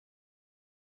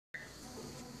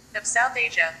Of South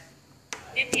Asia.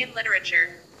 Indian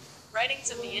literature.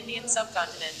 Writings of the Indian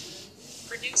subcontinent.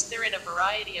 Produced there in a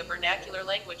variety of vernacular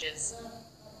languages,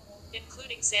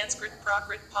 including Sanskrit,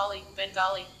 Prakrit, Pali,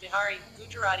 Bengali, Bihari,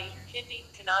 Gujarati, Hindi,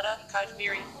 Kannada,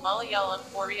 Kashmiri, Malayalam,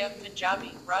 Oriya,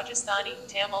 Punjabi, Rajasthani,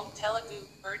 Tamil, Telugu,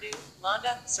 Urdu,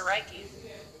 Landa, Saraiki,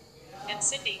 and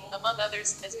Sindhi, among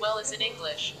others, as well as in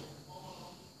English.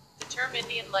 The term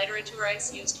Indian literature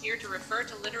is used here to refer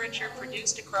to literature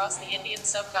produced across the Indian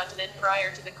subcontinent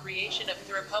prior to the creation of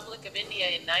the Republic of India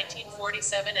in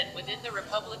 1947 and within the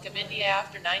Republic of India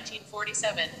after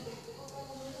 1947.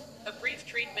 A brief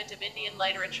treatment of Indian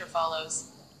literature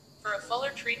follows. For a fuller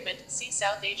treatment, see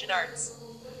South Asian arts.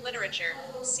 Literature.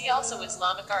 See also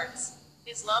Islamic arts.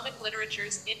 Islamic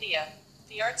literatures, India.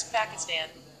 The arts, Pakistan.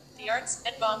 The arts,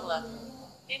 and Bangla.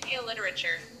 India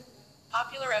literature.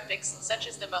 Popular epics, such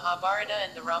as the Mahabharata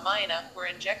and the Ramayana, were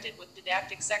injected with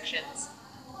didactic sections.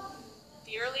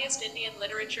 The earliest Indian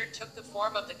literature took the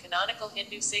form of the canonical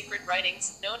Hindu sacred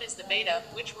writings, known as the Veda,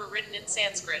 which were written in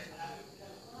Sanskrit.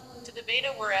 To the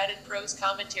Veda were added prose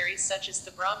commentaries such as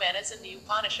the Brahmanas and the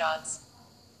Upanishads.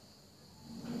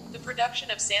 The production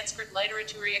of Sanskrit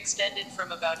literature extended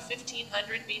from about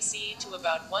 1500 BCE to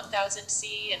about 1000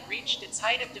 CE and reached its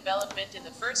height of development in the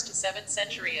 1st to 7th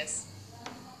centuries.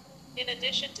 In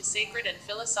addition to sacred and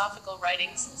philosophical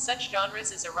writings, such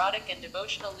genres as erotic and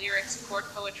devotional lyrics, court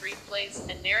poetry, plays,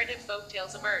 and narrative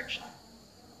folktales emerged.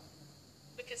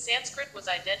 Because Sanskrit was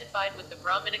identified with the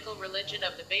Brahminical religion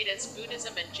of the Vedas,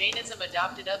 Buddhism and Jainism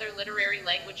adopted other literary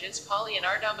languages, Pali and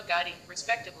Ardhamagadi,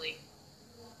 respectively.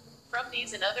 From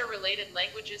these and other related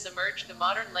languages emerged the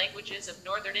modern languages of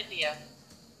northern India.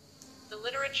 The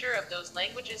literature of those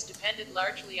languages depended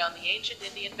largely on the ancient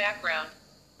Indian background,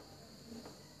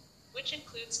 which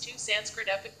includes two Sanskrit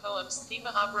epic poems, the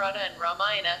Mahabharata and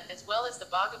Ramayana, as well as the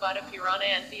Bhagavata Purana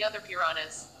and the other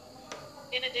Puranas.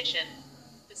 In addition,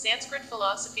 the Sanskrit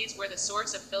philosophies were the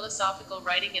source of philosophical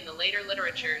writing in the later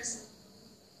literatures.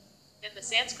 And the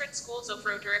Sanskrit schools of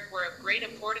rhetoric were of great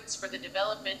importance for the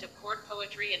development of court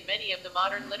poetry and many of the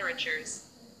modern literatures.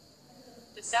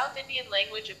 The South Indian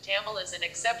language of Tamil is an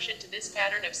exception to this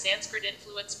pattern of Sanskrit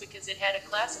influence because it had a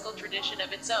classical tradition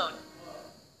of its own.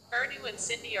 Urdu and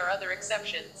Sindhi are other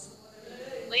exceptions.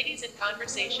 Ladies in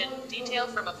Conversation, detail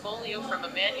from a folio from a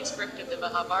manuscript of the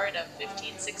Mahabharata,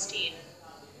 1516.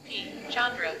 P.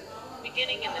 Chandra.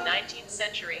 Beginning in the 19th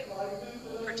century,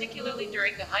 particularly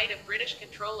during the height of British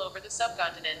control over the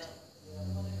subcontinent.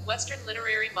 Western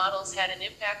literary models had an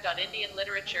impact on Indian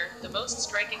literature, the most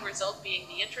striking result being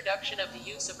the introduction of the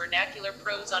use of vernacular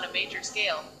prose on a major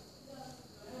scale.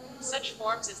 Such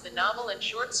forms as the novel and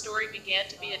short story began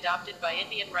to be adopted by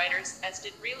Indian writers, as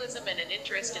did realism and an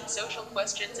interest in social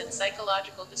questions and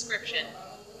psychological description.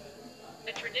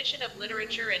 A tradition of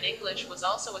literature in English was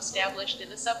also established in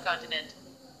the subcontinent.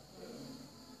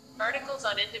 Articles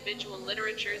on individual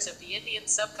literatures of the Indian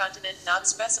subcontinent not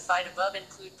specified above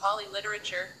include Pali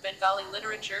literature, Bengali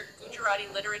literature, Gujarati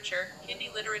literature,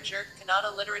 Hindi literature,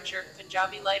 Kannada literature,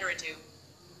 Punjabi literature.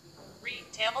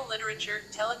 Tamil literature,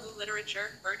 Telugu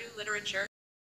literature, Urdu literature,